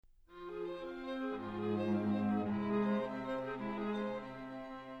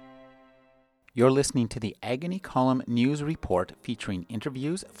You're listening to the Agony Column News Report featuring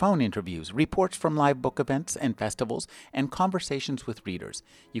interviews, phone interviews, reports from live book events and festivals, and conversations with readers.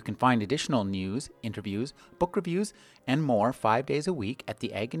 You can find additional news, interviews, book reviews, and more 5 days a week at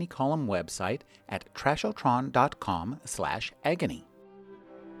the Agony Column website at trashotron.com/agony.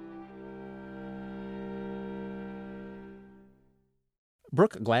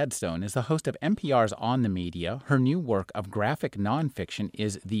 Brooke Gladstone is the host of NPR's On the Media. Her new work of graphic nonfiction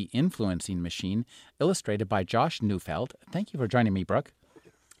is The Influencing Machine, illustrated by Josh Neufeld. Thank you for joining me, Brooke.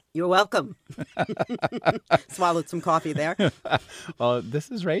 You're welcome. Swallowed some coffee there. Well,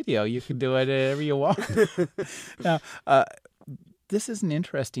 this is radio. You can do it whenever you want. Now, this is an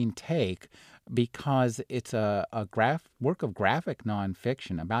interesting take because it's a work of graphic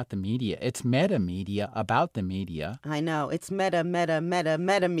nonfiction about the media. It's meta-media about the media. I know. It's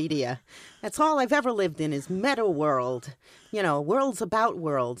meta-media. That's all I've ever lived in is meta world. You know, worlds about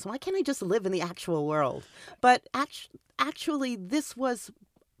worlds. Why can't I just live in the actual world? But actually, this was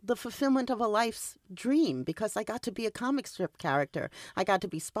the fulfillment of a life's dream because I got to be a comic strip character. I got to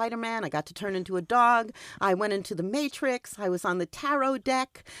be Spider-Man. I got to turn into a dog. I went into the Matrix. I was on the tarot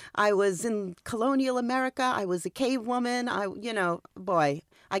deck. I was in colonial America. I was a cave woman. I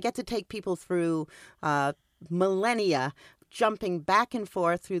get to take people through millennia, jumping back and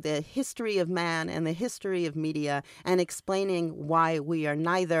forth through the history of man and the history of media and explaining why we are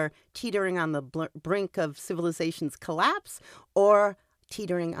neither teetering on the brink of civilization's collapse or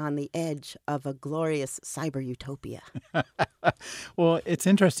teetering on the edge of a glorious cyber utopia. Well, it's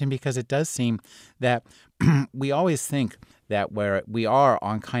interesting because it does seem that we always think that we are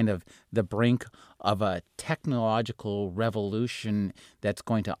on kind of the brink of a technological revolution that's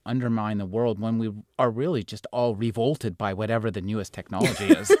going to undermine the world when we are really just all revolted by whatever the newest technology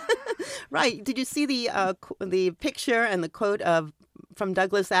is. Right. Did you see the picture and the quote from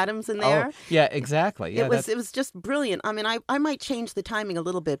Douglas Adams in there? Oh, yeah, exactly. Yeah, it was just brilliant. I mean, I might change the timing a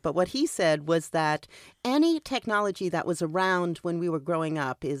little bit, but what he said was that any technology that was around when we were growing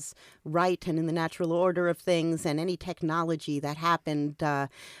up is right and in the natural order of things, and any technology that happened up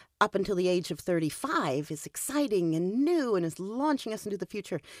until the age of 35 is exciting and new and is launching us into the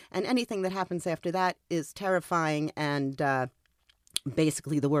future. And anything that happens after that is terrifying and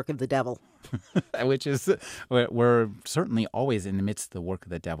basically the work of the devil. Which is, we're certainly always in the midst of the work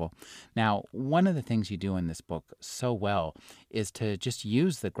of the devil. Now, one of the things you do in this book so well is to just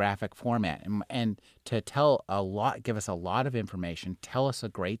use the graphic format and to give us a lot of information, tell us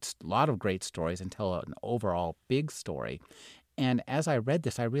a lot of great stories, and tell an overall big story. And as I read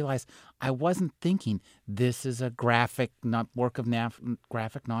this, I realized I wasn't thinking this is a graphic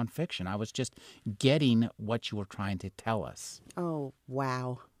graphic nonfiction. I was just getting what you were trying to tell us. Oh,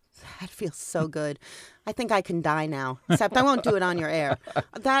 wow. That feels so good. I think I can die now, except I won't do it on your air.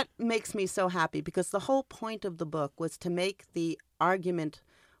 That makes me so happy because the whole point of the book was to make the argument,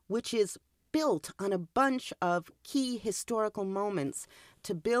 which is built on a bunch of key historical moments,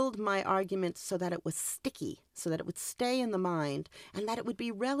 to build my argument so that it was sticky, so that it would stay in the mind, and that it would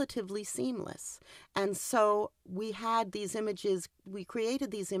be relatively seamless. And so we created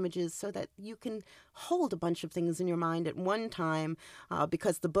these images so that you can hold a bunch of things in your mind at one time,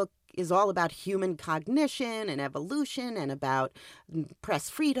 because the book is all about human cognition and evolution and about press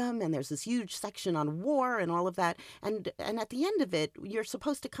freedom, and there's this huge section on war and all of that. And at the end of it, you're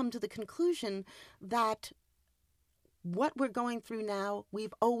supposed to come to the conclusion that what we're going through now,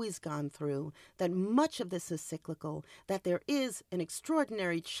 we've always gone through, that much of this is cyclical, that there is an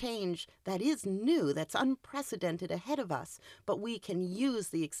extraordinary change that is new, that's unprecedented ahead of us, but we can use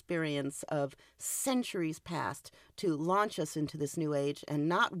the experience of centuries past to launch us into this new age and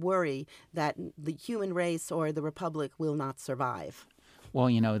not worry that the human race or the republic will not survive. Well,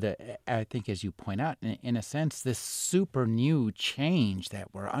 I think as you point out, in a sense, this super new change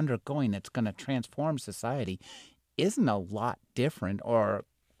that we're undergoing that's going to transform society isn't a lot different or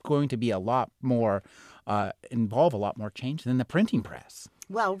going to be a lot more, involve a lot more change than the printing press.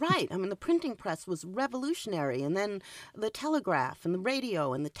 Well, right. I mean, the printing press was revolutionary, and then the telegraph and the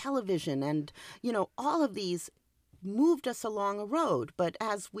radio and the television and, all of these moved us along a road. But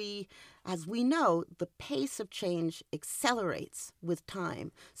as we know, the pace of change accelerates with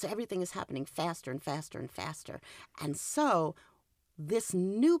time. So everything is happening faster and faster and faster. And so this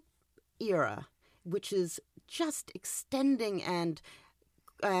new era, which is just extending and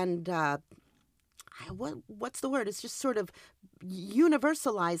what's the word? It's just sort of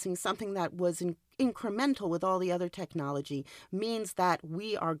universalizing something that was incremental with all the other technology, means that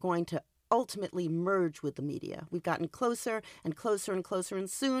we are going to ultimately merge with the media. We've gotten closer and closer and closer, and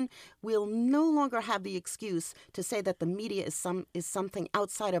soon we'll no longer have the excuse to say that the media is something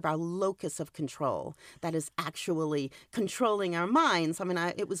outside of our locus of control, that is actually controlling our minds. I mean,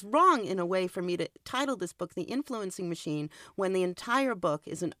 it was wrong in a way for me to title this book The Influencing Machine when the entire book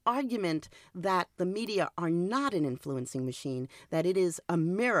is an argument that the media are not an influencing machine, that it is a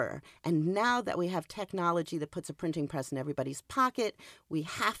mirror. And now that we have technology that puts a printing press in everybody's pocket, we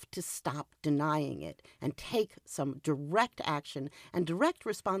have to stop denying it and take some direct action and direct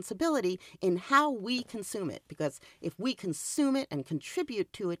responsibility in how we consume it. Because if we consume it and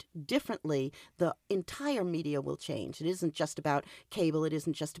contribute to it differently, the entire media will change. It isn't just about cable. It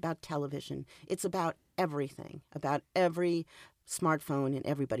isn't just about television. It's about everything, about every smartphone in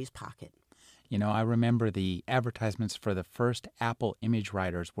everybody's pocket. You know, I remember the advertisements for the first Apple image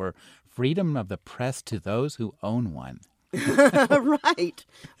writers were freedom of the press to those who own one. Right.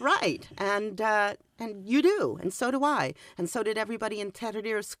 And you do, and so do I, and so did everybody in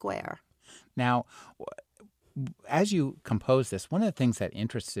Tahrir Square. Now, as you compose this, one of the things that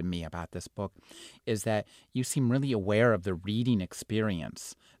interested me about this book is that you seem really aware of the reading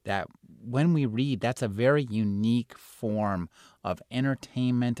experience, that when we read, that's a very unique form of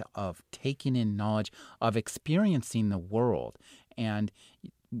entertainment, of taking in knowledge, of experiencing the world. And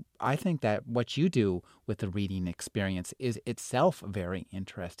I think that what you do with the reading experience is itself very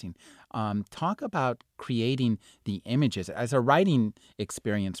interesting. Talk about creating the images. As a writing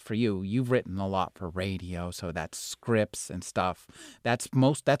experience for you, you've written a lot for radio, so that's scripts and stuff. That's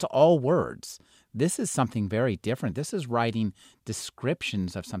all words. This is something very different. This is writing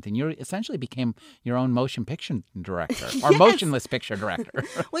descriptions of something. You essentially became your own motion picture director or Yes. motionless picture director.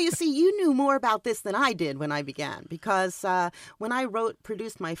 Well, you see, you knew more about this than I did when I began, because when I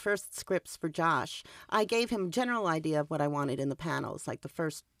produced my first scripts for Josh, I gave him a general idea of what I wanted in the panels, like the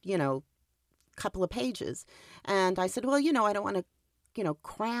first, couple of pages. And I said, well, I don't want to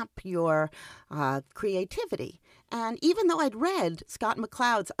cramp your creativity. And even though I'd read Scott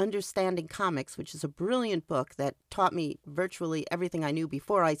McCloud's Understanding Comics, which is a brilliant book that taught me virtually everything I knew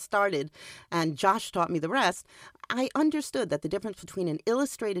before I started, and Josh taught me the rest, I understood that the difference between an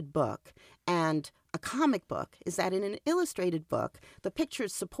illustrated book and a comic book is that in an illustrated book, the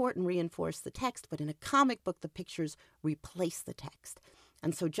pictures support and reinforce the text, but in a comic book, the pictures replace the text.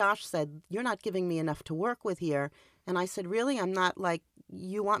 And so Josh said, you're not giving me enough to work with here. And I said, really? I'm not like,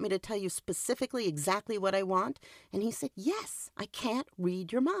 you want me to tell you specifically exactly what I want? And he said, yes, I can't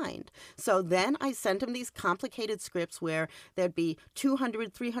read your mind. So then I sent him these complicated scripts where there'd be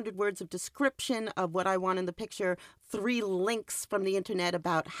 200, 300 words of description of what I want in the picture, 3 links from the internet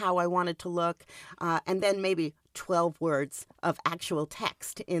about how I wanted to look, and then maybe 12 words of actual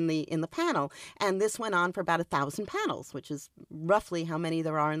text in the panel. And this went on for about 1,000 panels, which is roughly how many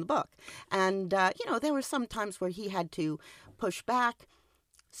there are in the book. And, there were some times where he had to push back,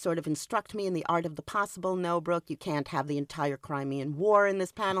 sort of instruct me in the art of the possible. No, Brooke, you can't have the entire Crimean War in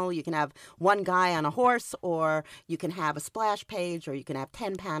this panel. You can have one guy on a horse, or you can have a splash page, or you can have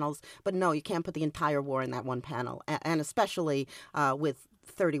 10 panels. But no, you can't put the entire war in that one panel, and especially with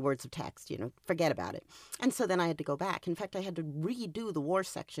 30 words of text, forget about it. And so then I had to go back. In fact, I had to redo the war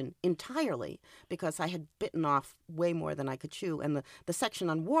section entirely because I had bitten off way more than I could chew. And the section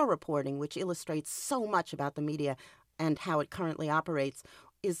on war reporting, which illustrates so much about the media and how it currently operates,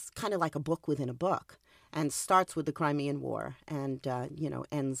 is kind of like a book within a book, and starts with the Crimean War and,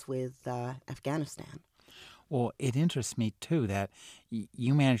 ends with Afghanistan. Well, it interests me, too, that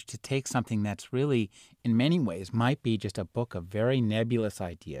you managed to take something that's really, in many ways, might be just a book of very nebulous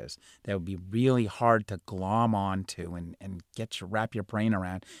ideas that would be really hard to glom onto and wrap your brain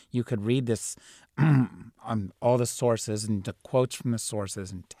around. You could read this on all the sources and the quotes from the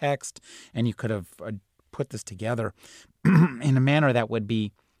sources and text, and you could have put this together in a manner that would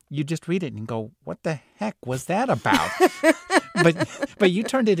be, you just read it and go, what the heck was that about? But you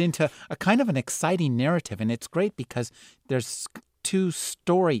turned it into a kind of an exciting narrative, and it's great because there's 2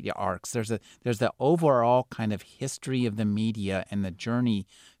 story arcs. There's the overall kind of history of the media and the journey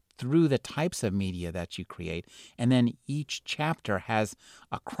through the types of media that you create, and then each chapter has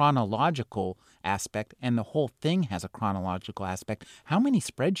a chronological aspect, and the whole thing has a chronological aspect. How many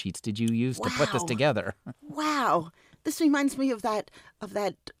spreadsheets did you use to put this together? Wow. This reminds me of that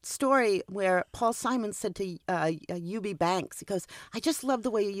story where Paul Simon said to UB Banks, he goes, I just love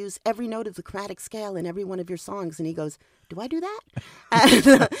the way you use every note of the chromatic scale in every one of your songs. And he goes, do I do that?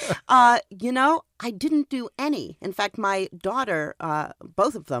 And, I didn't do any. In fact, my daughter,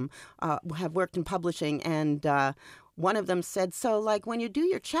 both of them, have worked in publishing, and one of them said, so like when you do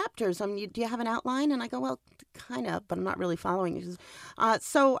your chapters, do you have an outline? And I go, well, kind of, but I'm not really following. He says,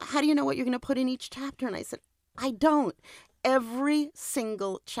 so how do you know what you're going to put in each chapter? And I said, I don't. Every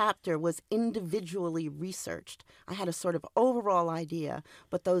single chapter was individually researched. I had a sort of overall idea,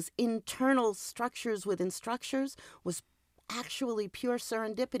 but those internal structures within structures was actually pure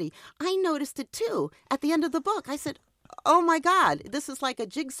serendipity. I noticed it too at the end of the book. I said, oh my God, this is like a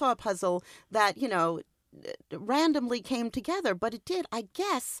jigsaw puzzle that, randomly came together, but it did. I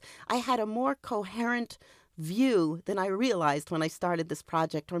guess I had a more coherent view than I realized when I started this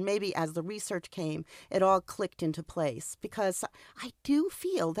project, or maybe as the research came, it all clicked into place, because I do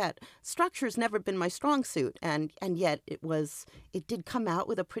feel that structure's never been my strong suit, and yet it did come out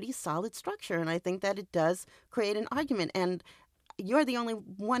with a pretty solid structure, and I think that it does create an argument. And you're the only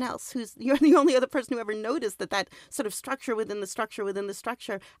you're the only other person who ever noticed that sort of structure within the structure within the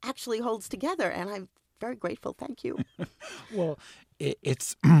structure actually holds together, and I'm very grateful. Thank you. Well,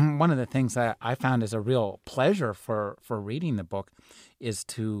 it's one of the things that I found is a real pleasure for reading the book is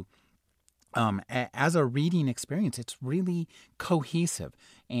to, as a reading experience, it's really cohesive,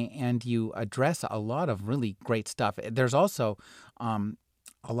 and you address a lot of really great stuff. There's also a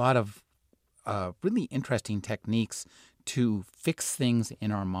lot of really interesting techniques to fix things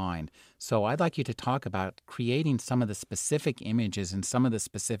in our mind. So I'd like you to talk about creating some of the specific images and some of the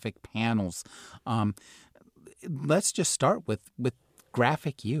specific panels. Let's just start with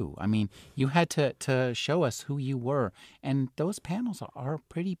graphic you. I mean, you had to show us who you were, and those panels are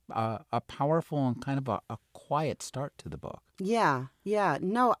pretty a powerful and kind of a quiet start to the book. Yeah.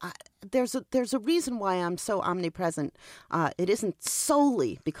 No, there's a reason why I'm so omnipresent. It isn't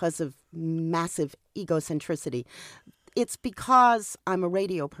solely because of massive egocentricity. It's because I'm a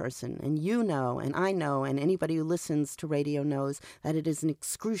radio person, and and I know, and anybody who listens to radio knows that it is an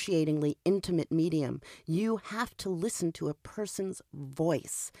excruciatingly intimate medium. You have to listen to a person's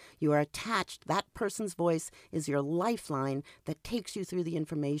voice. You are attached. That person's voice is your lifeline that takes you through the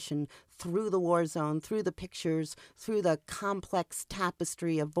information, through the war zone, through the pictures, through the complex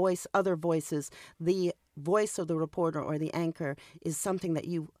tapestry of other voices. The voice of the reporter or the anchor is something that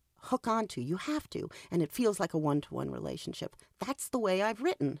you hook onto. You have to. And it feels like a one-to-one relationship. That's the way I've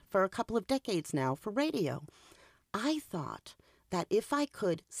written for a couple of decades now for radio. I thought that if I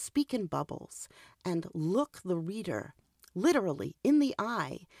could speak in bubbles and look the reader literally in the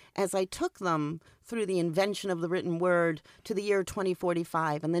eye as I took them through the invention of the written word to the year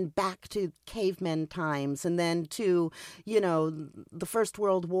 2045, and then back to cavemen times, and then to, the First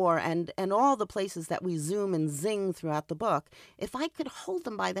World War, and all the places that we zoom and zing throughout the book. If I could hold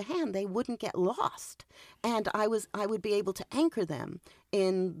them by the hand, they wouldn't get lost. And I would be able to anchor them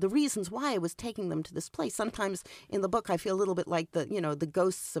in the reasons why I was taking them to this place. Sometimes in the book, I feel a little bit like the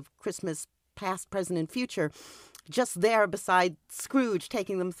ghosts of Christmas past, present, and future, just there beside Scrooge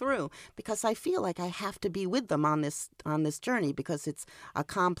taking them through, because I feel like I have to be with them on this journey, because it's a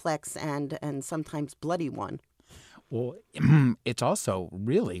complex and sometimes bloody one. Well, it's also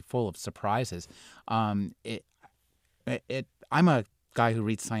really full of surprises. I'm a guy who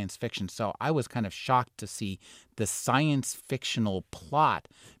reads science fiction, so I was kind of shocked to see the science fictional plot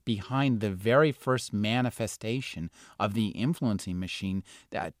behind the very first manifestation of the influencing machine.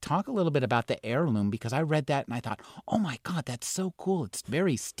 Talk a little bit about the heirloom, because I read that and I thought, oh my God, that's so cool. It's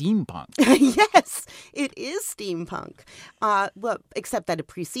very steampunk. Yes, it is steampunk. Well, except that it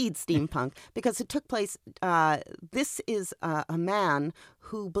precedes steampunk, because it took place, this is a man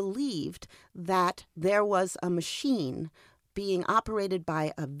who believed that there was a machine being operated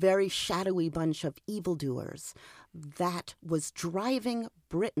by a very shadowy bunch of evildoers that was driving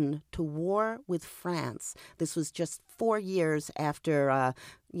Britain to war with France. This was just 4 years after,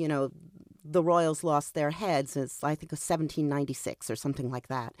 the royals lost their heads. It's, I think, 1796 or something like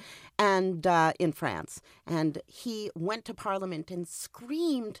that, and in France. And he went to Parliament and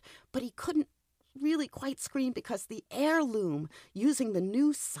screamed, but he couldn't really quite scream, because the heirloom, using the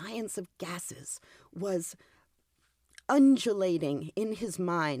new science of gases, was undulating in his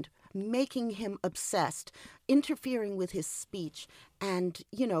mind, making him obsessed, interfering with his speech, and,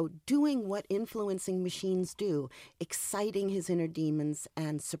 doing what influencing machines do, exciting his inner demons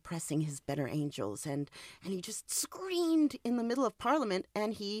and suppressing his better angels. And he just screamed in the middle of Parliament,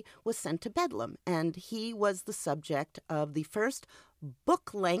 and he was sent to Bedlam. And he was the subject of the first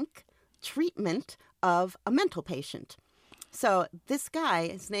book-length treatment of a mental patient. So this guy,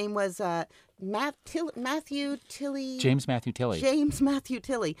 his name was Matthew Tilley. James Matthew Tilley. James Matthew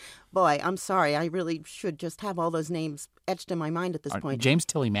Tilley. Boy, I'm sorry. I really should just have all those names etched in my mind at this point. James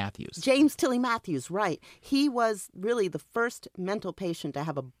Tilley Matthews. James Tilley Matthews, right. He was really the first mental patient to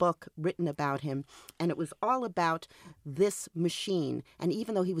have a book written about him, and it was all about this machine. And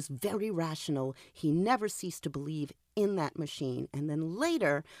even though he was very rational, he never ceased to believe in that machine. And then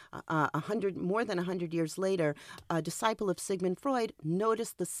later, more than 100 years later, a disciple of Sigmund Freud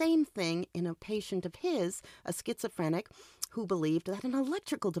noticed the same thing in a patient of his, a schizophrenic, who believed that an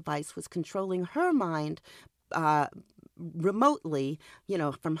electrical device was controlling her mind remotely,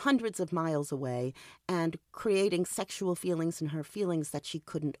 from hundreds of miles away, and creating sexual feelings in her, feelings that she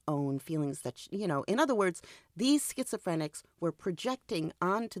couldn't own, feelings that, in other words, these schizophrenics were projecting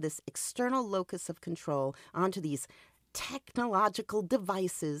onto this external locus of control, onto these technological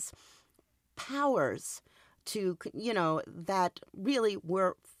devices, powers to, that really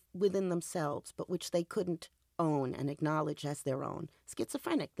were within themselves, but which they couldn't own and acknowledge as their own.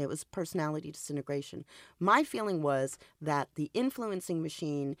 Schizophrenic, there was personality disintegration. My feeling was that the influencing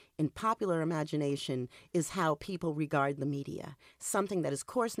machine in popular imagination is how people regard the media, something that is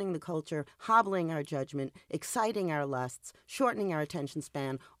coarsening the culture, hobbling our judgment, exciting our lusts, shortening our attention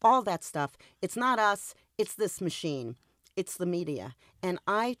span, all that stuff. It's not us, it's this machine. It's the media. And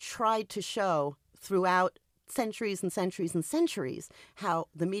I tried to show throughout centuries and centuries and centuries how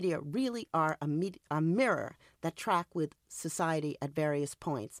the media really are a mirror that track with society at various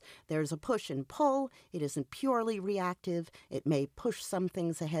points. There's a push and pull. It isn't purely reactive. It may push some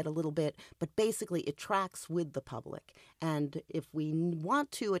things ahead a little bit, but basically it tracks with the public. And if we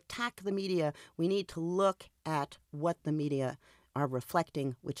want to attack the media, we need to look at what the media are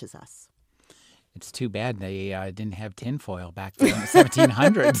reflecting, which is us. It's too bad they didn't have tinfoil back then in the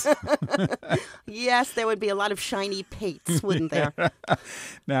 1700s. Yes, there would be a lot of shiny pates, wouldn't there?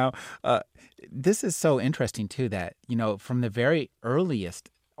 Now, this is so interesting, too, that, from the very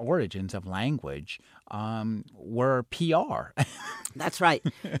earliest origins of language were PR. That's right.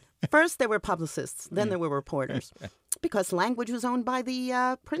 First, there were publicists. Then there were reporters. Because language was owned by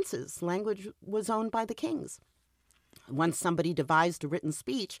the princes. Language was owned by the kings. Once somebody devised a written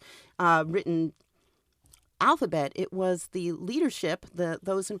speech, written alphabet, it was the leadership,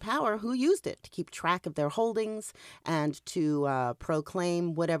 those in power, who used it to keep track of their holdings and to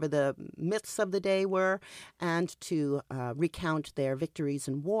proclaim whatever the myths of the day were and to recount their victories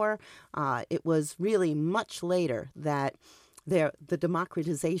in war. It was really much later that the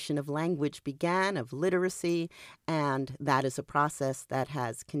democratization of language began, of literacy, and that is a process that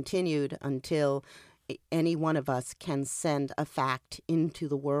has continued until any one of us can send a fact into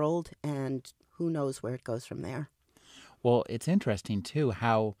the world, and who knows where it goes from there. Well, it's interesting, too,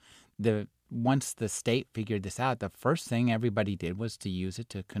 how once the state figured this out, the first thing everybody did was to use it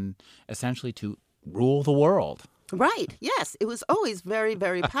to essentially to rule the world. Right. Yes. It was always very,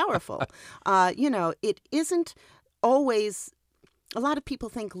 very powerful. It isn't always... A lot of people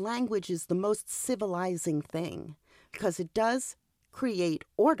think language is the most civilizing thing because it does create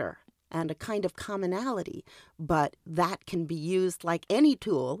order and a kind of commonality, but that can be used like any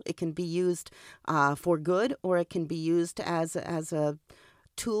tool. It can be used for good, or it can be used as a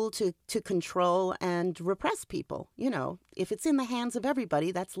tool to control and repress people. If it's in the hands of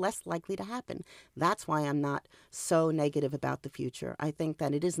everybody, that's less likely to happen. That's why I'm not so negative about the future. I think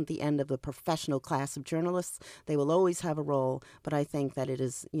that it isn't the end of the professional class of journalists. They will always have a role, but I think that it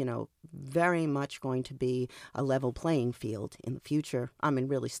is, very much going to be a level playing field in the future. I mean,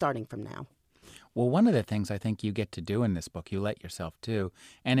 really starting from now. Well, one of the things I think you get to do in this book, you let yourself do,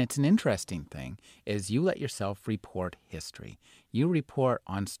 and it's an interesting thing, is you let yourself report history. You report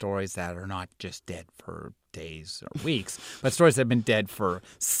on stories that are not just dead for days or weeks, but stories that have been dead for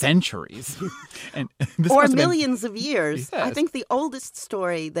centuries. Or millions of years. Yes. I think the oldest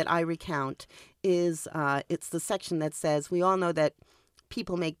story that I recount is, it's the section that says, we all know that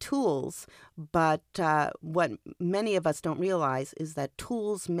people make tools, but what many of us don't realize is that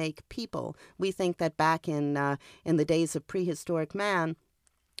tools make people. We think that back in the days of prehistoric man,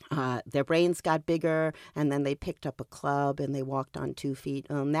 their brains got bigger, and then they picked up a club and they walked on 2 feet.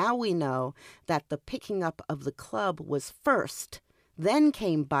 Well, now we know that the picking up of the club was first. Then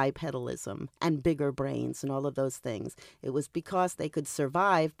came bipedalism and bigger brains and all of those things. It was because they could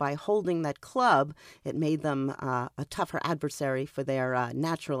survive by holding that club. It made them a tougher adversary for their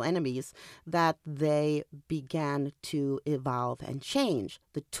natural enemies, that they began to evolve and change.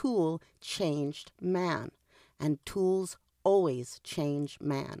 The tool changed man, and tools always change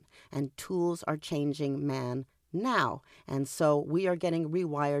man, and tools are changing man now. And so we are getting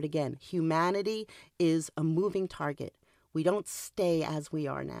rewired again. Humanity is a moving target. We don't stay as we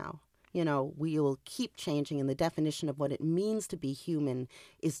are now. we will keep changing, and the definition of what it means to be human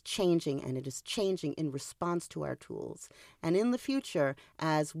is changing, and it is changing in response to our tools. And in the future,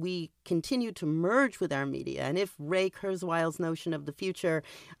 as we continue to merge with our media, and if Ray Kurzweil's notion of the future,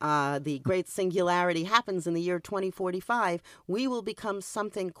 the great singularity, happens in the year 2045, we will become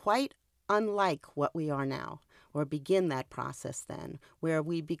something quite unlike what we are now, or begin that process then, where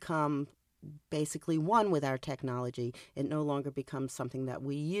we become basically one with our technology. It no longer becomes something that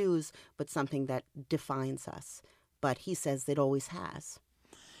we use, but something that defines us. But he says it always has.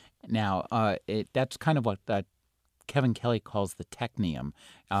 Now, that's kind of what Kevin Kelly calls the technium,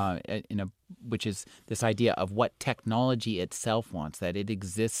 which is this idea of what technology itself wants, that it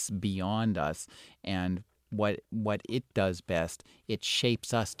exists beyond us, and what it does best, it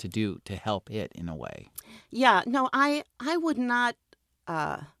shapes us to help it in a way. Yeah, no, I would not.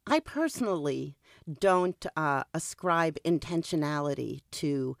 I personally don't ascribe intentionality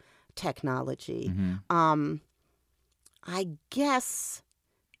to technology. Mm-hmm. I guess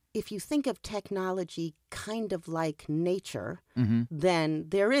if you think of technology kind of like nature, Mm-hmm. then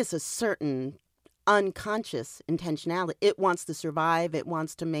there is a certain unconscious intentionality. It wants to survive. It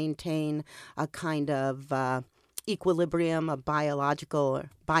wants to maintain a kind of equilibrium, a biological or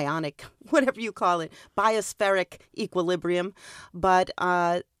bionic, whatever you call it, biospheric equilibrium. But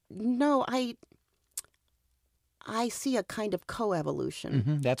no, I see a kind of coevolution.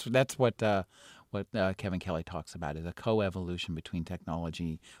 Mm-hmm. That's what Kevin Kelly talks about, is a coevolution between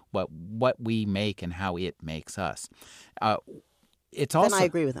technology, what we make and how it makes us. It's also, then I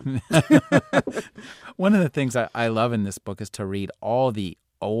agree with him. One of the things I love in this book is to read all the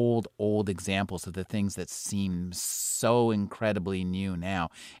old examples of the things that seem so incredibly new now.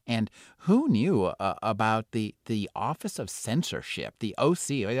 And who knew about the Office of Censorship, the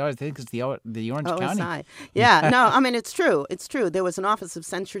OC? I think it's the Orange County. OSI. Yeah, no, I mean, it's true. It's true. There was an Office of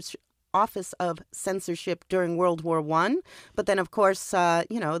Censorship during World War I. But then, of course,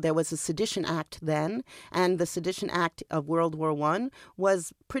 there was a Sedition Act then. And the Sedition Act of World War I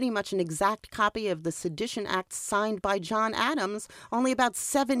was pretty much an exact copy of the Sedition Act signed by John Adams only about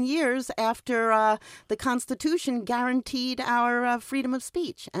 7 years after the Constitution guaranteed our freedom of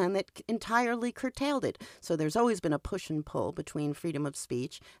speech. And it entirely curtailed it. So there's always been a push and pull between freedom of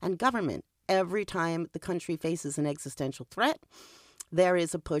speech and government. Every time the country faces an existential threat, there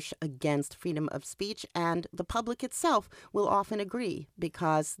is a push against freedom of speech, and the public itself will often agree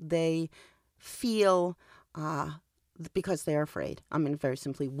because they feel, because they're afraid. I mean, very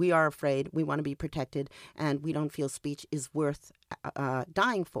simply, we are afraid, we want to be protected, and we don't feel speech is worth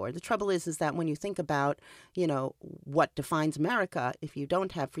dying for. The trouble is that when you think about, what defines America, if you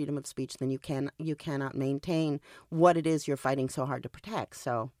don't have freedom of speech, then you cannot maintain what it is you're fighting so hard to protect.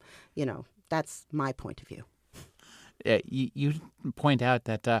 So, that's my point of view. You point out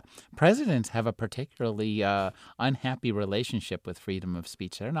that presidents have a particularly unhappy relationship with freedom of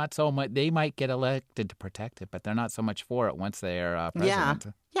speech. They're not so much. They might get elected to protect it, but they're not so much for it once they're president.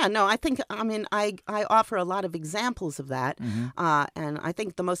 Yeah. No, I offer a lot of examples of that, and I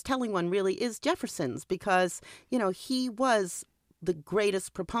think the most telling one really is Jefferson's, because he was the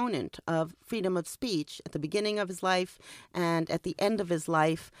greatest proponent of freedom of speech at the beginning of his life and at the end of his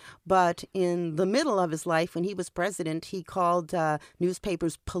life. But in the middle of his life, when he was president, he called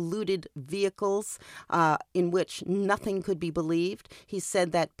newspapers polluted vehicles in which nothing could be believed. He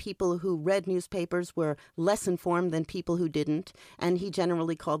said that people who read newspapers were less informed than people who didn't. And he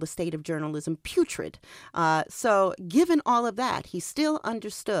generally called the state of journalism putrid. So given all of that, he still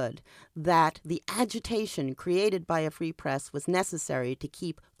understood that the agitation created by a free press was necessary to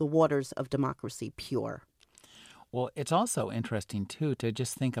keep the waters of democracy pure. Well, it's also interesting, too, to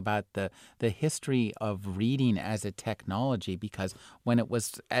just think about the history of reading as a technology, because when it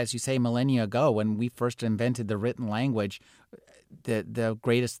was, as you say, millennia ago, when we first invented the written language, the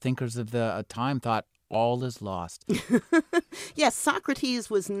greatest thinkers of the time thought, all is lost. Yes, Socrates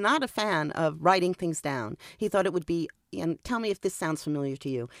was not a fan of writing things down. He thought it would be, and tell me if this sounds familiar to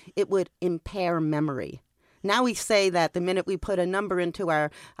you, it would impair memory. Now we say that the minute we put a number into our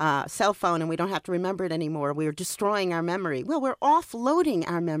cell phone and we don't have to remember it anymore, we're destroying our memory. Well, we're offloading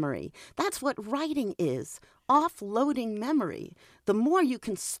our memory. That's what writing is, offloading memory. The more you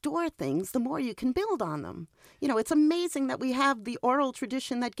can store things, the more you can build on them. It's amazing that we have the oral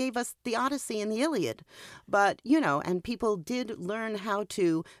tradition that gave us the Odyssey and the Iliad. But, and people did learn how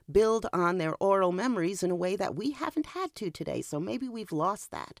to build on their oral memories in a way that we haven't had to today. So maybe we've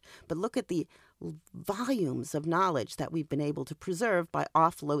lost that. But look at the volumes of knowledge that we've been able to preserve by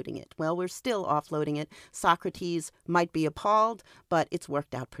offloading it. Well, we're still offloading it. Socrates might be appalled, but it's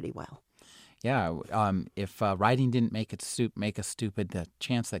worked out pretty well. Yeah, if writing didn't make us stupid, the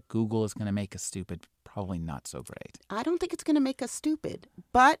chance that Google is going to make us stupid, probably not so great. I don't think it's going to make us stupid.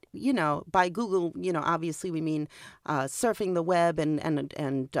 But, by Google, obviously we mean surfing the web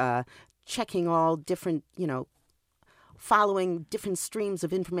and checking all different, following different streams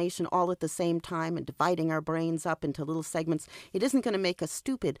of information all at the same time and dividing our brains up into little segments. It isn't going to make us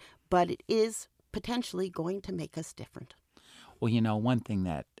stupid, but it is potentially going to make us different. Well, one thing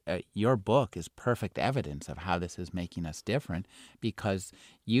that your book is perfect evidence of how this is making us different, because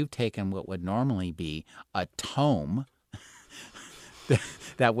you've taken what would normally be a tome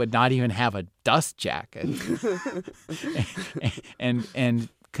that would not even have a dust jacket and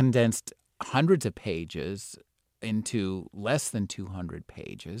condensed hundreds of pages into less than 200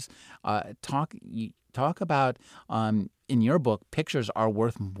 pages. Talk about, in your book, pictures are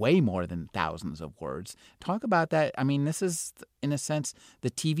worth way more than thousands of words. Talk about that. I mean, this is, in a sense, the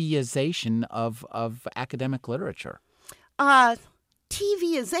TVization of academic literature. TVization?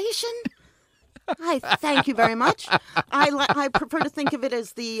 I thank you very much. I prefer to think of it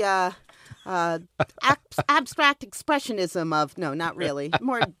as the abstract expressionism of, no, not really,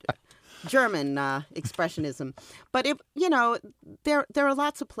 more German expressionism. But, there are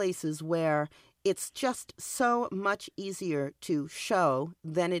lots of places where it's just so much easier to show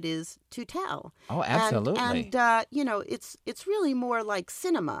than it is to tell. Oh, absolutely. And it's really more like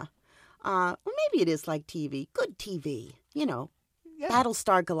cinema. Or maybe it is like TV. Good TV, Yeah.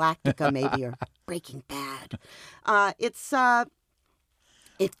 Battlestar Galactica, maybe, or Breaking Bad. It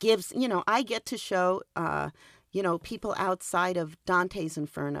gives, I get to show, people outside of Dante's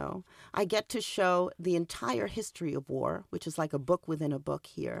Inferno. I get to show the entire history of war, which is like a book within a book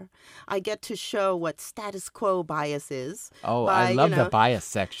here. I get to show what status quo bias is. Oh, I love the bias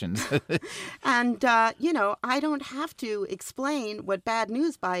sections. And, I don't have to explain what bad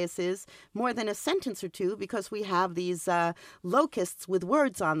news bias is more than a sentence or two, because we have these locusts with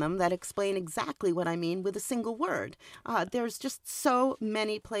words on them that explain exactly what I mean with a single word. There's just so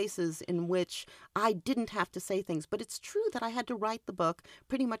many places in which I didn't have to say things. But it's true that I had to write the book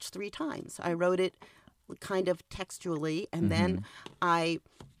pretty much 3 times. I wrote it kind of textually, and then I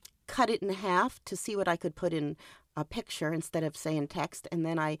cut it in half to see what I could put in a picture instead of, say, in text. And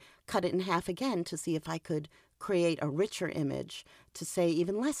then I cut it in half again to see if I could create a richer image to say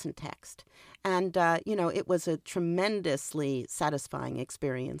even less in text. And, it was a tremendously satisfying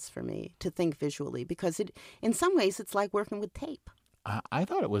experience for me to think visually, because in some ways it's like working with tape. I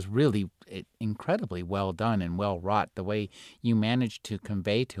thought it was really incredibly well done and well wrought, the way you managed to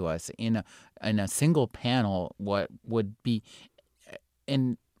convey to us in a single panel what would be,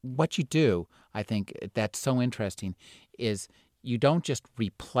 and what you do, I think that's so interesting, is you don't just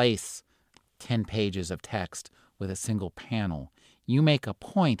replace 10 pages of text with a single panel. You make a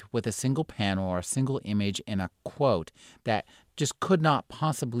point with a single panel or a single image and a quote that just could not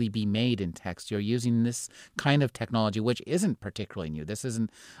possibly be made in text. You're using this kind of technology, which isn't particularly new. This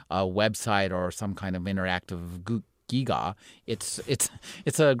isn't a website or some kind of interactive giga.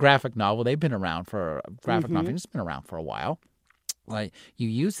 It's a graphic novel. They've been around for novel. It's been around for a while. You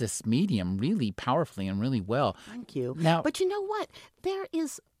use this medium really powerfully and really well. Thank you. Now, but you know what? There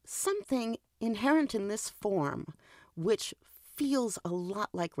is something inherent in this form which feels a lot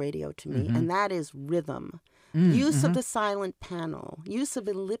like radio to me, and that is rhythm. Use of the silent panel, use of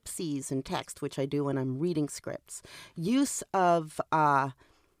ellipses in text, which I do when I'm reading scripts, use of, I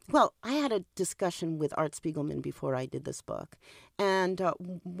had a discussion with Art Spiegelman before I did this book, and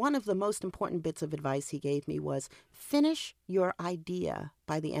one of the most important bits of advice he gave me was finish your idea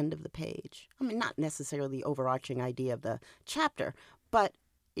by the end of the page. I mean, not necessarily the overarching idea of the chapter, but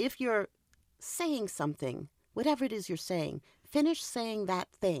if you're saying something, whatever it is you're saying, finish saying that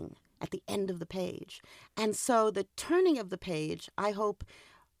thing at the end of the page. And so the turning of the page, I hope,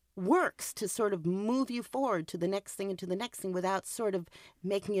 works to sort of move you forward to the next thing and to the next thing without sort of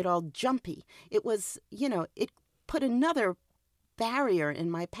making it all jumpy. It was, it put another barrier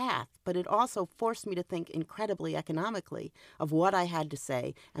in my path, but it also forced me to think incredibly economically of what I had to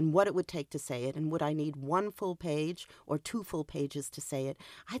say and what it would take to say it, and would I need 1 full page or 2 full pages to say it.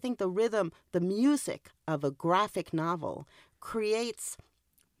 I think the rhythm, the music of a graphic novel creates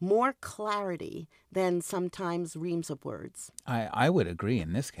more clarity than sometimes reams of words. I would agree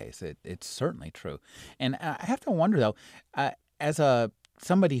in this case. It's certainly true. And I have to wonder, though, as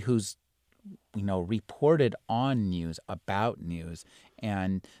somebody who's reported on news, about news,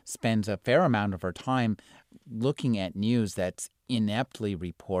 and spends a fair amount of her time looking at news that's ineptly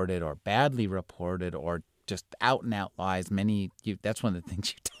reported or badly reported or just out and out lies. That's one of the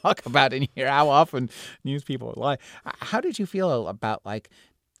things you talk about in here, how often news people lie. How did you feel about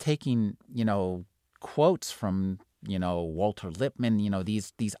taking, quotes from, Walter Lippmann,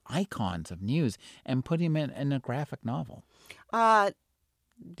 these icons of news, and putting them in a graphic novel.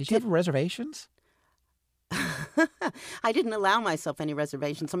 Did you have reservations? I didn't allow myself any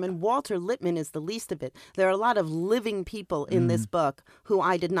reservations. I mean, Walter Lippmann is the least of it. There are a lot of living people in this book who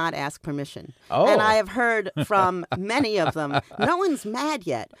I did not ask permission. Oh. And I have heard from many of them. No one's mad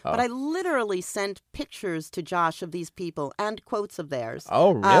yet, but I literally sent pictures to Josh of these people and quotes of theirs.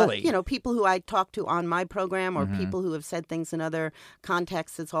 Oh, really? People who I talked to on my program or people who have said things in other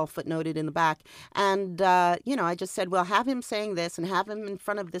contexts. It's all footnoted in the back. And, I just said, well, have him saying this and have him in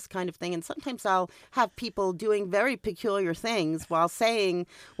front of this kind of thing. And sometimes I'll have people doing very peculiar things while saying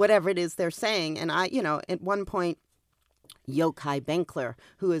whatever it is they're saying. And at one point, Yochai Benkler,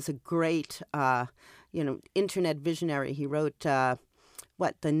 who is a great, internet visionary, he wrote, the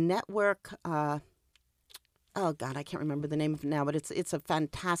network, oh God, I can't remember the name of it now, but it's a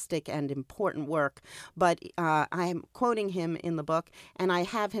fantastic and important work. But I'm quoting him in the book, and I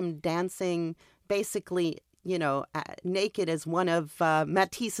have him dancing basically naked as one of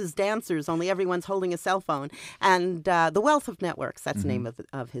Matisse's dancers, only everyone's holding a cell phone. And The Wealth of Networks, that's the name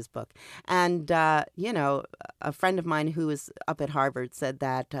of his book. And, a friend of mine who is up at Harvard said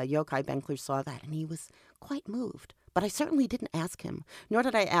that Yochai Benkler saw that, and he was quite moved. But I certainly didn't ask him, nor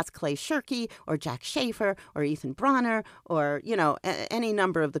did I ask Clay Shirky or Jack Schaefer or Ethan Bronner or, any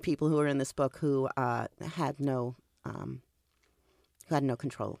number of the people who are in this book who had no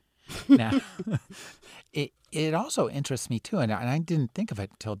control. Now, it also interests me, too, and I didn't think of it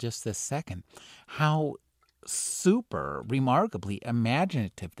until just this second, how super remarkably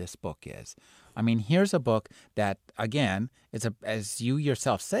imaginative this book is. I mean, here's a book that, again, as you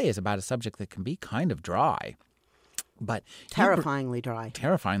yourself say, is about a subject that can be kind of dry. But terrifyingly dry.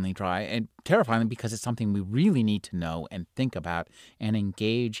 Terrifyingly dry, and terrifying because it's something we really need to know and think about and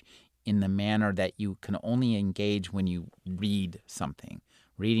engage in the manner that you can only engage when you read something.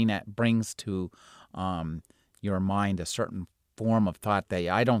 Reading that brings to your mind a certain form of thought that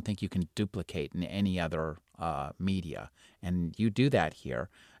I don't think you can duplicate in any other media. And you do that here.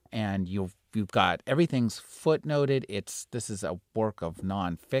 And you've got everything's footnoted. This is a work of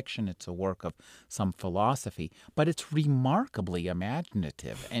nonfiction. It's a work of some philosophy, but it's remarkably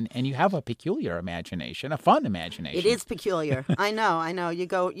imaginative. And you have a peculiar imagination, a fun imagination. It is peculiar. I know.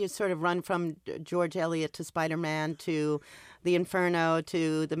 You sort of run from George Eliot to Spider-Man to The Inferno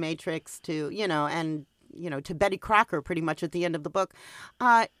to The Matrix to, to Betty Crocker pretty much at the end of the book.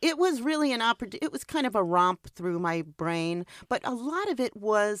 It was really it was kind of a romp through my brain, but a lot of it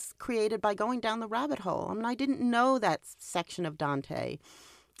was created by going down the rabbit hole. I mean, I didn't know that section of Dante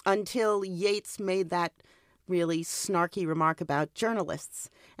until Yeats made that really snarky remark about journalists.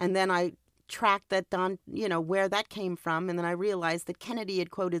 And then I tracked that down, where that came from, and then I realized that Kennedy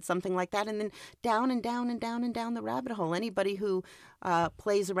had quoted something like that, and then down and down and down and down the rabbit hole. Anybody who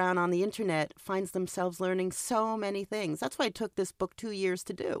plays around on the internet finds themselves learning so many things. That's why it took this book 2 years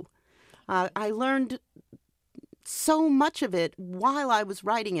to do. I learned so much of it while I was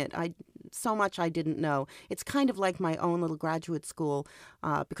writing it. So much I didn't know. It's kind of like my own little graduate school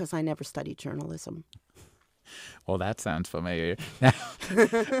because I never studied journalism. Well, that sounds familiar. Now,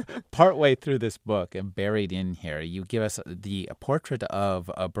 partway through this book and buried in here, you give us the portrait of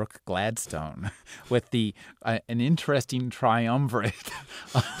Brooke Gladstone with an interesting triumvirate.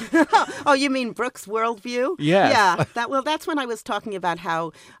 Oh, you mean Brooke's worldview? Yes. Yeah. That's when I was talking about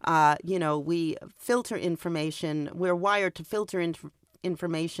how, we filter information. We're wired to filter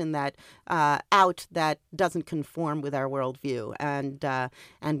information that out that doesn't conform with our worldview,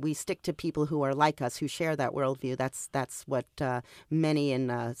 and we stick to people who are like us, who share that worldview. That's what many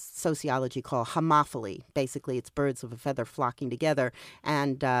in sociology call homophily. Basically, it's birds of a feather flocking together.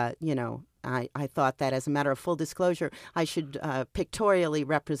 And I thought that, as a matter of full disclosure, I should pictorially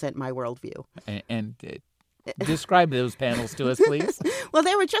represent my worldview. And describe those panels to us, please. Well,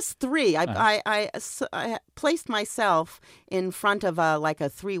 there were just three. I placed myself in front of a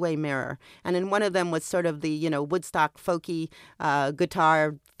three-way mirror, and in one of them was sort of the Woodstock folky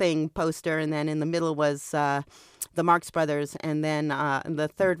guitar thing poster, and then in the middle was the Marx Brothers, and then the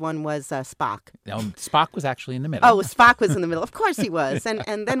third one was Spock. No, Spock was actually in the middle. Oh, Spock was in the middle. Of course he was. And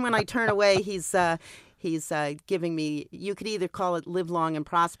then when I turn away, he's giving me, you could either call it live long and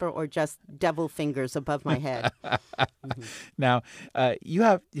prosper or just devil fingers above my head. Mm-hmm. Now,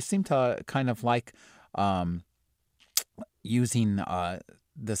 you seem to kind of like using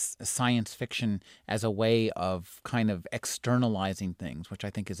this science fiction as a way of kind of externalizing things, which I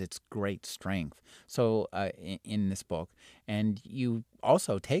think is its great strength. So in this book, and you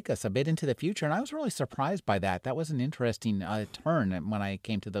also take us a bit into the future, and I was really surprised by that. That was an interesting turn when I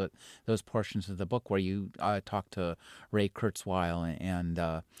came to those portions of the book where you talked to Ray Kurzweil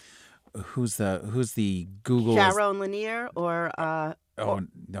and who's the Google Sharon Lanier or oh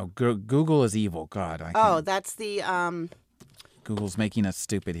no, Google is evil. God, I can't. that's the Google's making us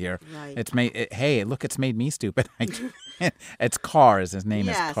stupid here. Right. It's hey, look, it's made me stupid. It's Carr. His name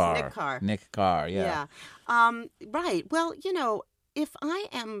is Carr. Nick Carr. Nick Carr. Yeah. Right. Well, if I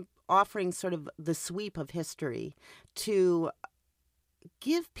am offering sort of the sweep of history to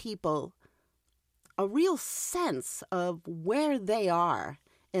give people a real sense of where they are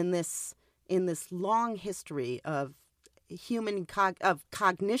in this long history of human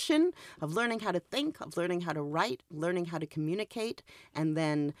cognition, of learning how to think, of learning how to write, learning how to communicate, and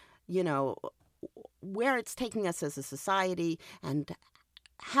then, where it's taking us as a society, and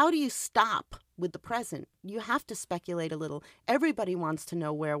how do you stop with the present? You have to speculate a little. Everybody wants to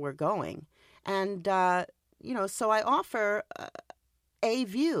know where we're going. And, so I offer a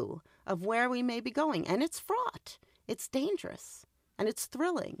view of where we may be going. And it's fraught. It's dangerous. And it's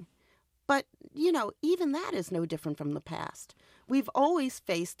thrilling. But, even that is no different from the past. We've always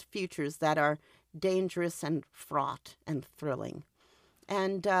faced futures that are dangerous and fraught and thrilling.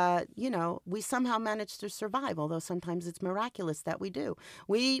 And, we somehow manage to survive, although sometimes it's miraculous that we do.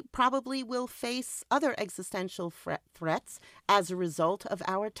 We probably will face other existential threats as a result of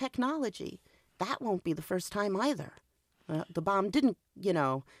our technology. That won't be the first time either. The bomb didn't,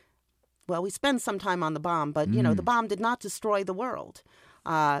 we spend some time on the bomb, but, the bomb did not destroy the world.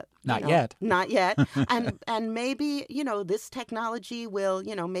 Not yet. Not yet. And maybe, this technology will,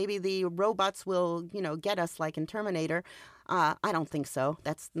 maybe the robots will, get us like in Terminator. I don't think so.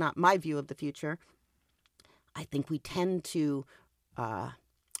 That's not my view of the future. I think we tend to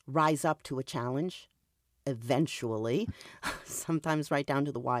rise up to a challenge eventually, sometimes right down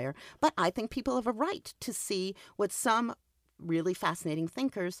to the wire. But I think people have a right to see what some really fascinating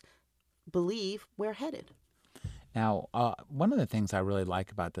thinkers believe we're headed. Now, one of the things I really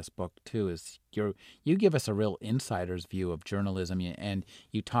like about this book, too, is you give us a real insider's view of journalism, and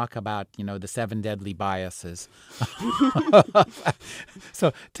you talk about, the 7 deadly biases.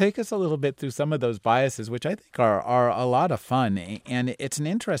 So take us a little bit through some of those biases, which I think are a lot of fun. And it's an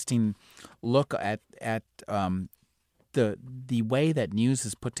interesting look at the way that news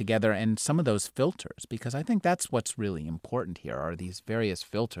is put together and some of those filters, because I think that's what's really important here are these various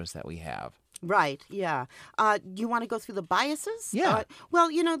filters that we have. Right, yeah. You want to go through the biases? Yeah.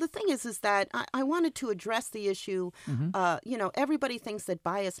 The thing is that I wanted to address the issue. Everybody thinks that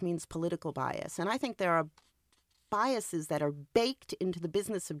bias means political bias. And I think there are biases that are baked into the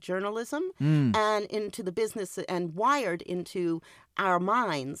business of journalism and into the business and wired into our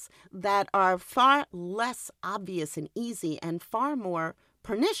minds that are far less obvious and easy and far more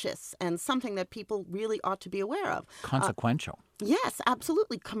pernicious and something that people really ought to be aware of. Consequential. Yes,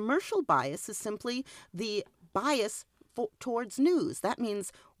 absolutely. Commercial bias is simply the bias towards news. That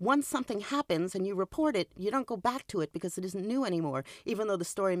means once something happens and you report it, you don't go back to it because it isn't new anymore. Even though the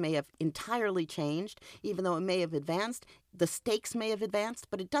story may have entirely changed, even though it may have advanced, the stakes may have advanced,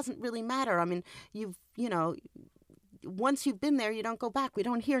 but it doesn't really matter. I mean, once you've been there, you don't go back. We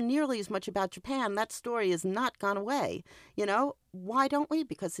don't hear nearly as much about Japan. That story has not gone away. Why don't we?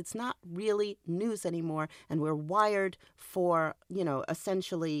 Because it's not really news anymore, and we're wired for,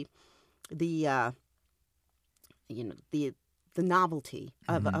 essentially the novelty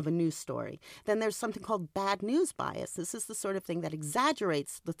of a news story. Then there's something called bad news bias. This is the sort of thing that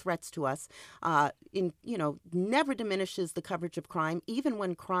exaggerates the threats to us, never diminishes the coverage of crime. Even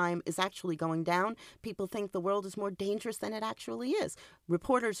when crime is actually going down, people think the world is more dangerous than it actually is.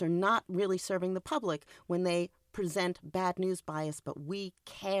 Reporters are not really serving the public when they present bad news bias, but we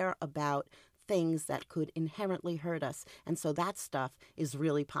care about things that could inherently hurt us. And so that stuff is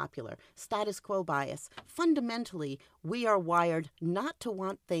really popular. Status quo bias. Fundamentally, we are wired not to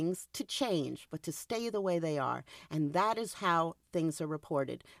want things to change, but to stay the way they are. And that is how things are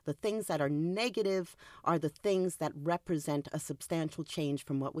reported. The things that are negative are the things that represent a substantial change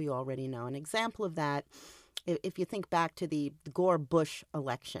from what we already know. An example of that, if you think back to the Gore-Bush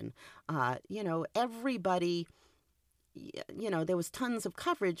election, everybody there was tons of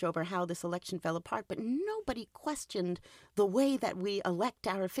coverage over how this election fell apart, but nobody questioned the way that we elect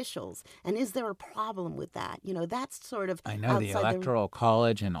our officials. And is there a problem with that? That's sort of I know the outside Electoral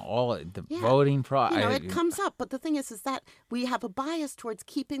College and all the Yeah. voting it comes up. But the thing is that we have a bias towards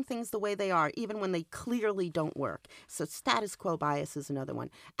keeping things the way they are, even when they clearly don't work. So status quo bias is another one.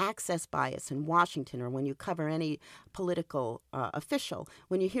 Access bias in Washington, or when you cover any political official,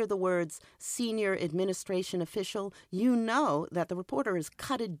 when you hear the words senior administration official, you know that the reporter has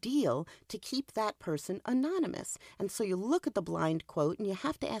cut a deal to keep that person anonymous. And so you look at the blind quote and you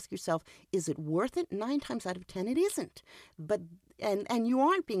have to ask yourself, is it worth it? 9 times out of 10, it isn't. But and you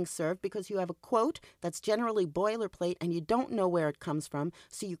aren't being served because you have a quote that's generally boilerplate and you don't know where it comes from,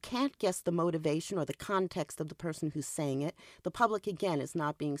 so you can't guess the motivation or the context of the person who's saying it. The public, again, is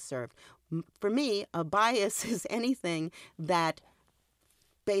not being served. For me, a bias is anything that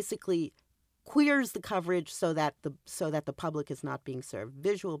basically queers the coverage so that the public is not being served.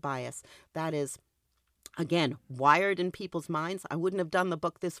 Visual bias, that is, again, wired in people's minds. I wouldn't have done the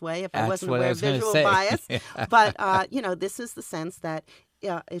book this way if I wasn't aware of visual bias. But, this is the sense that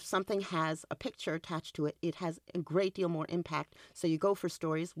if something has a picture attached to it, it has a great deal more impact. So you go for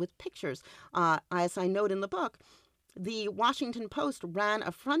stories with pictures. As I note in the book, the Washington Post ran a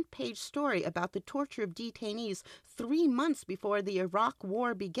front-page story about the torture of detainees 3 months before the Iraq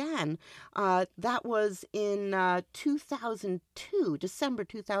War began. That was in 2002, December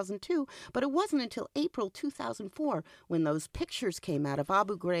 2002. But it wasn't until April 2004 when those pictures came out of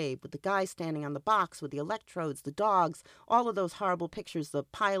Abu Ghraib with the guy standing on the box with the electrodes, the dogs, all of those horrible pictures, the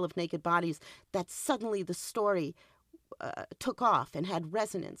pile of naked bodies, that suddenly the story took off and had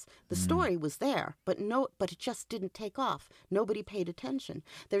resonance. The story was there, but it just didn't take off. Nobody paid attention.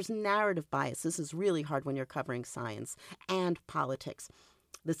 There's narrative bias. This is really hard when you're covering science and politics.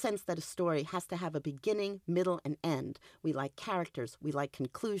 The sense that a story has to have a beginning, middle, and end. We like characters. We like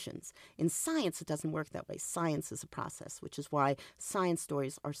conclusions. In science, it doesn't work that way. Science is a process, which is why science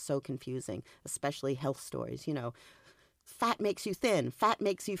stories are so confusing, especially health stories. Fat makes you thin. Fat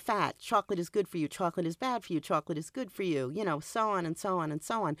makes you fat. Chocolate is good for you. Chocolate is bad for you. Chocolate is good for you. So on and so on and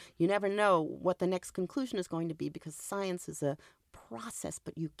so on. You never know what the next conclusion is going to be because science is a process,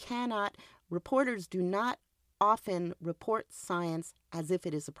 but reporters do not often report science as if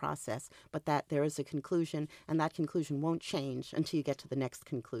it is a process, but that there is a conclusion, and that conclusion won't change until you get to the next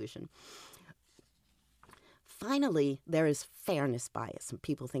conclusion. Finally, there is fairness bias, and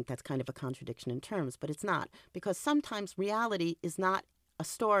people think that's kind of a contradiction in terms, but it's not, because sometimes reality is not a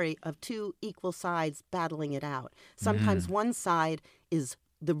story of 2 equal sides battling it out. Sometimes one side is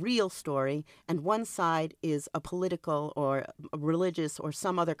the real story, and one side is a political or a religious or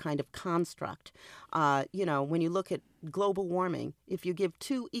some other kind of construct. When you look at global warming, if you give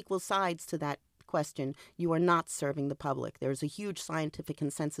 2 equal sides to that question, you are not serving the public. There's a huge scientific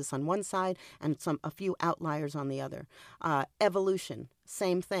consensus on one side and a few outliers on the other. Evolution,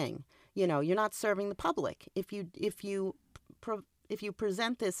 same thing. You're not serving the public if you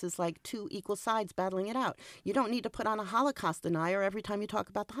present this as like 2 equal sides battling it out. You don't need to put on a Holocaust denier every time you talk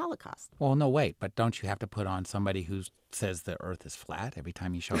about the Holocaust. Well, no, wait, but don't you have to put on somebody who says the Earth is flat every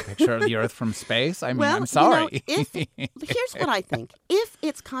time you show a picture of the Earth from space? I mean, I'm sorry. Here's what I think. If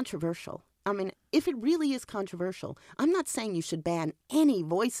it's controversial, if it really is controversial, I'm not saying you should ban any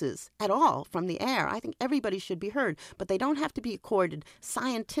voices at all from the air. I think everybody should be heard, but they don't have to be accorded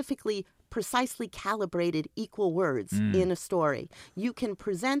scientifically precisely calibrated equal words in a story. You can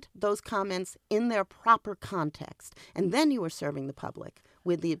present those comments in their proper context, and then you are serving the public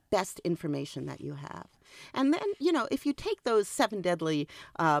with the best information that you have. And then, if you take those 7 deadly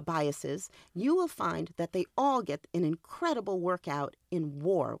biases, you will find that they all get an incredible workout in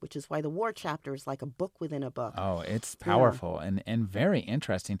war, which is why the war chapter is like a book within a book. Oh, it's powerful and very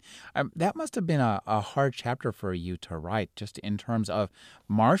interesting. That must have been a hard chapter for you to write, just in terms of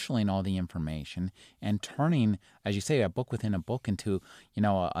marshaling all the information and turning, as you say, a book within a book into,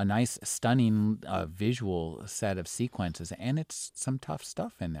 a nice, stunning visual set of sequences. And it's some tough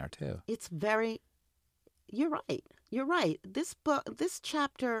stuff in there, too. It's very... You're right. This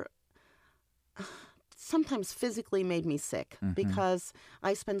chapter sometimes physically made me sick because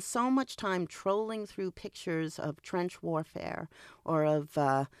I spend so much time trolling through pictures of trench warfare or of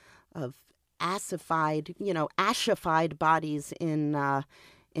assified bodies in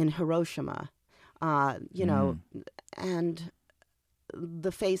Hiroshima, and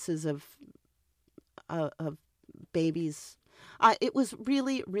the faces of babies. It was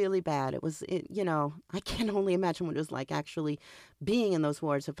really, really bad. I can only imagine what it was like actually being in those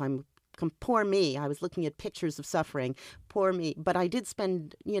wars if I'm poor me. I was looking at pictures of suffering. Poor me. But I did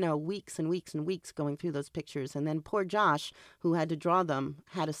spend, weeks and weeks and weeks going through those pictures. And then poor Josh, who had to draw them,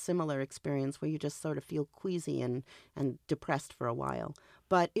 had a similar experience where you just sort of feel queasy and depressed for a while.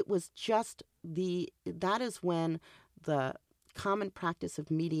 But it was just that is when the common practice of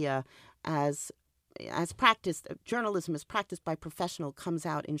media as practiced, journalism as practiced by professional, comes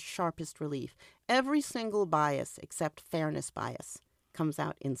out in sharpest relief. Every single bias except fairness bias comes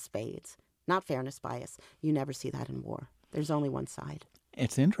out in spades. Not fairness bias. You never see that in war. There's only one side.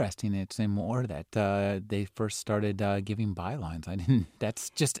 It's interesting. It's in war that they first started giving bylines. That's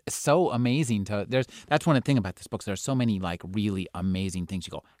just so amazing. That's one of the things about this book. There's so many really amazing things.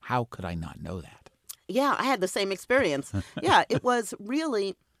 You go, how could I not know that? Yeah, I had the same experience. Yeah, it was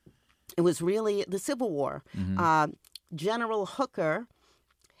really the Civil War. Mm-hmm. General Hooker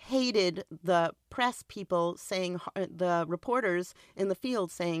hated the press people saying, the reporters in the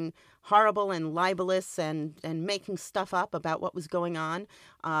field saying horrible and libelous and making stuff up about what was going on,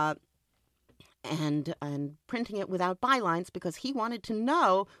 and printing it without bylines because he wanted to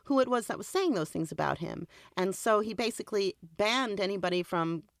know who it was that was saying those things about him. And so he basically banned anybody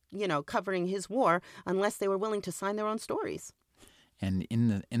from covering his war unless they were willing to sign their own stories. And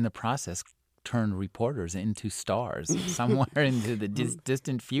in the process, turned reporters into stars somewhere into the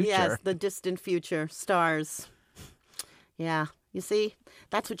distant future. Yes, the distant future, stars. Yeah, you see,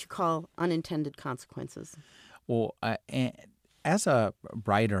 that's what you call unintended consequences. Well, as a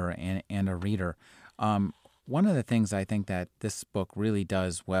writer and a reader, one of the things I think that this book really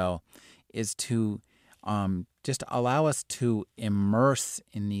does well is to just allow us to immerse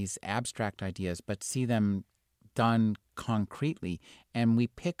in these abstract ideas, but see them done concretely. And we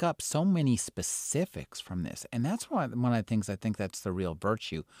pick up so many specifics from this. And that's one of the things I think that's the real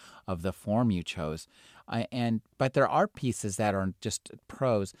virtue of the form you chose. But there are pieces that are just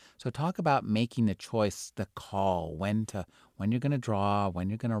prose. So talk about making the choice, the call, when you're going to draw, when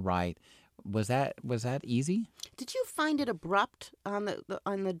you're going to write. Was that easy? Did you find it abrupt on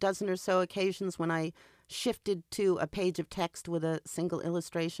the dozen or so occasions when I shifted to a page of text with a single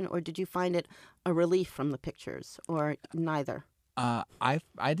illustration, or did you find it a relief from the pictures, or neither? I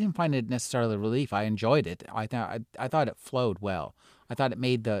didn't find it necessarily a relief. I enjoyed it. I thought it flowed well. I thought it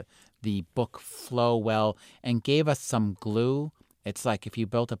made the book flow well and gave us some glue. It's like if you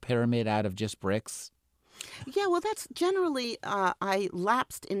built a pyramid out of just bricks. Yeah, well, that's generally, I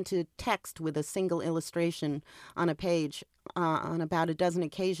lapsed into text with a single illustration on a page on about a dozen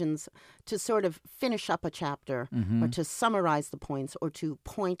occasions to sort of finish up a chapter, or to summarize the points, or to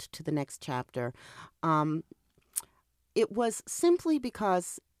point to the next chapter. It was simply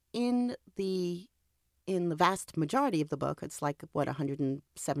because in the vast majority of the book, it's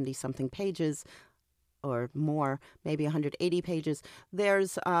 170-something pages, or more, maybe 180 pages.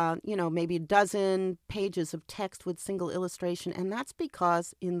 There's, maybe a dozen pages of text with single illustration. And that's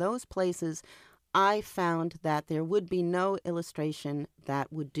because in those places, I found that there would be no illustration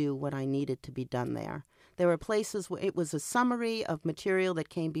that would do what I needed to be done there. There were places where it was a summary of material that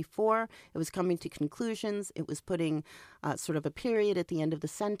came before. It was coming to conclusions. It was putting sort of a period at the end of the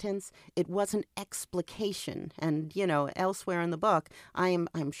sentence. It wasn't explication. And, elsewhere in the book, I'm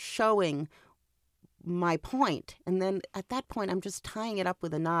showing my point, and then at that point I'm just tying it up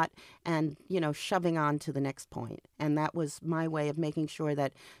with a knot and shoving on to the next point. And that was my way of making sure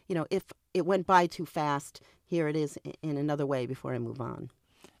that if it went by too fast, here it is in another way before I move on.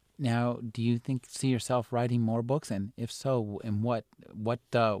 Now, do you see yourself writing more books, and if so, and what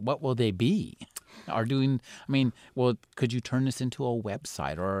will they be? Could you turn this into a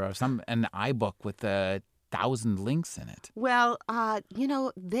website or an iBook with 1,000 links in it? Well,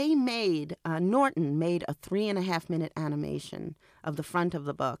 they made, Norton made a 3.5-minute animation of the front of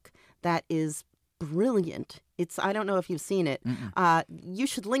the book that is brilliant. I don't know if you've seen it. You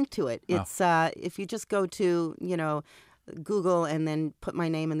should link to it. It's if you just go to, Google and then put my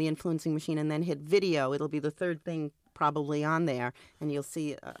name in the influencing machine and then hit video, it'll be the third thing probably on there, and you'll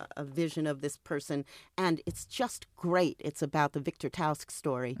see a vision of this person. And it's just great. It's about the Victor Tausk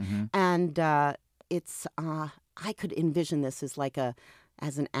story. And it's I could envision this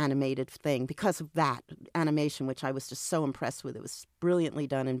as an animated thing because of that animation, which I was just so impressed with. It was brilliantly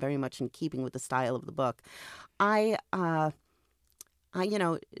done and very much in keeping with the style of the book.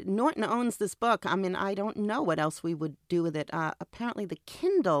 Norton owns this book. I don't know what else we would do with it. Apparently the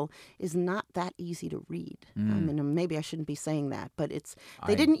Kindle is not that easy to read. Maybe I shouldn't be saying that, but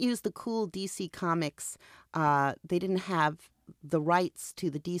they didn't use the cool DC Comics. They didn't have the rights to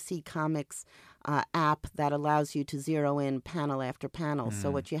the DC Comics app that allows you to zero in panel after panel.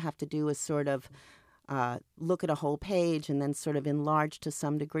 So what you have to do is sort of look at a whole page and then sort of enlarge to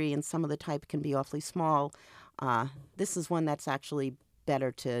some degree, and some of the type can be awfully small. This is one that's actually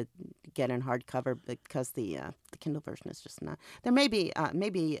better to get in hardcover because the Kindle version is just not. There may be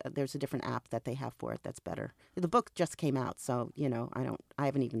maybe there's a different app that they have for it that's better. The book just came out, so I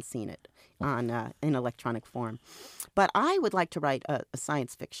haven't even seen it on in electronic form. But I would like to write a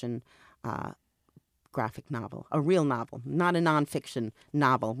science fiction graphic novel, a real novel, not a nonfiction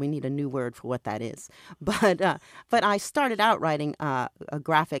novel. We need a new word for what that is. But I started out writing a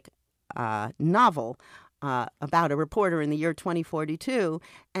graphic novel about a reporter in the year 2042,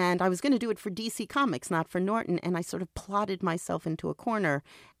 and I was going to do it for DC Comics, not for Norton, and I sort of plotted myself into a corner,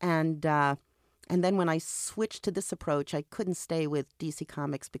 and then when I switched to this approach, I couldn't stay with DC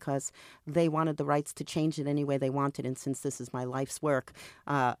Comics because they wanted the rights to change it any way they wanted, and since this is my life's work,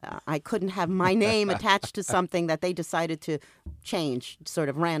 I couldn't have my name attached to something that they decided to change sort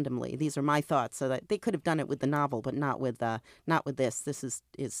of randomly. These are my thoughts, so that they could have done it with the novel, but not with this. This is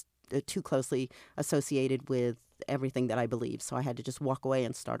too closely associated with everything that I believe. So I had to just walk away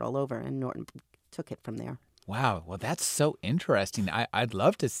and start all over, and Norton took it from there. Wow. Well, that's so interesting. I'd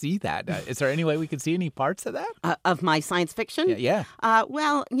love to see that. Is there any way we could see any parts of that? Of my science fiction? Yeah.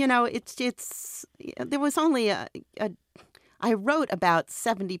 Well, it's there was only I wrote about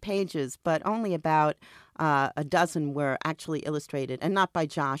 70 pages, but only about a dozen were actually illustrated, and not by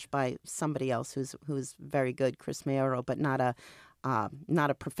Josh, by somebody else who's very good, Chris Mayoro, but not a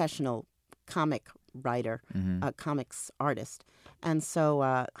professional comic writer, a comics artist. And so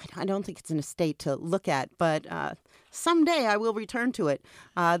I don't think it's an estate to look at, but someday I will return to it.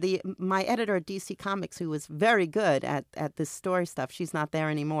 My editor at DC Comics, who was very good at this story stuff, she's not there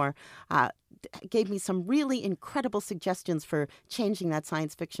anymore, gave me some really incredible suggestions for changing that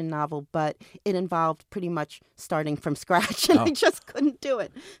science fiction novel, but it involved pretty much starting from scratch, and I just couldn't do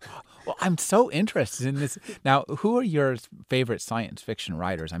it. Well, I'm so interested in this. Now, who are your favorite science fiction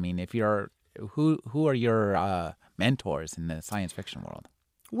writers? I mean, who are your mentors in the science fiction world?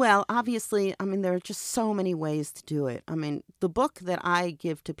 Well, obviously, there are just so many ways to do it. The book that I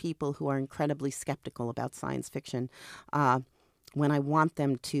give to people who are incredibly skeptical about science fiction, when I want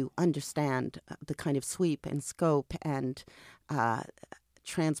them to understand the kind of sweep and scope and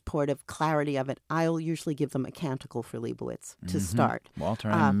transportive clarity of it, I'll usually give them A Canticle for Leibowitz to start. Walter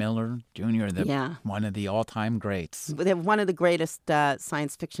M. Miller Jr., one of the all-time greats. They're one of the greatest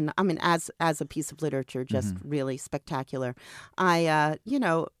science fiction, as a piece of literature, just really spectacular.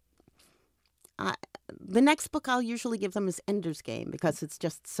 The next book I'll usually give them is Ender's Game because it's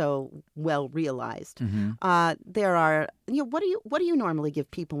just so well realized. There are, what do you normally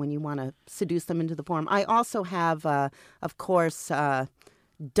give people when you want to seduce them into the form? I also have, of course,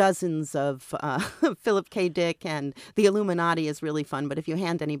 dozens of Philip K. Dick, and The Illuminati is really fun. But if you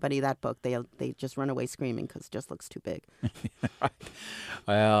hand anybody that book, they just run away screaming because it just looks too big.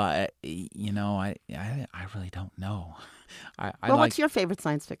 Well, I really don't know. What's your favorite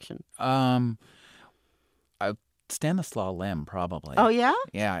science fiction? Stanislaw Lem, probably. Oh, yeah?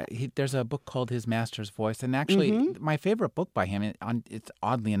 Yeah. There's a book called His Master's Voice. And actually, my favorite book by him, it's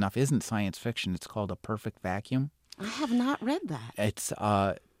oddly enough, isn't science fiction. It's called A Perfect Vacuum. I have not read that. It's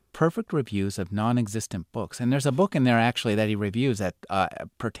perfect reviews of non-existent books. And there's a book in there, actually, that he reviews that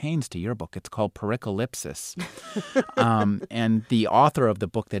pertains to your book. It's called Pericalypsis. And the author of the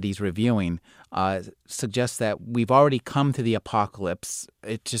book that he's reviewing suggests that we've already come to the apocalypse.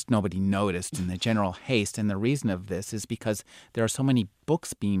 It's just nobody noticed in the general haste. And the reason of this is because there are so many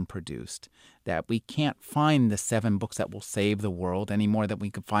books being produced that we can't find the 7 books that will save the world any more than we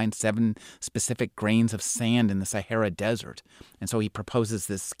could find 7 specific grains of sand in the Sahara Desert. And so he proposes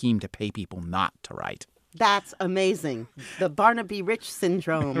this scheme to pay people not to write. That's amazing. The Barnaby Rich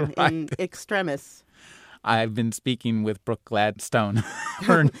syndrome in extremis. I've been speaking with Brooke Gladstone.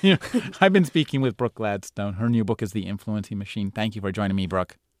 Her new book is The Influencing Machine. Thank you for joining me,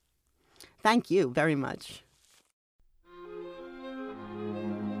 Brooke. Thank you very much.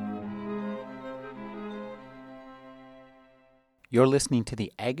 You're listening to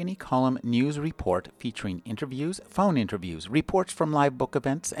the Agony Column News Report featuring interviews, phone interviews, reports from live book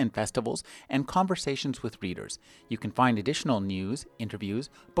events and festivals, and conversations with readers. You can find additional news, interviews,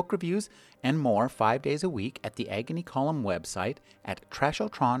 book reviews, and more 5 days a week at the Agony Column website at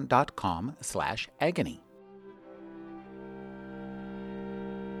trashotron.com/agony.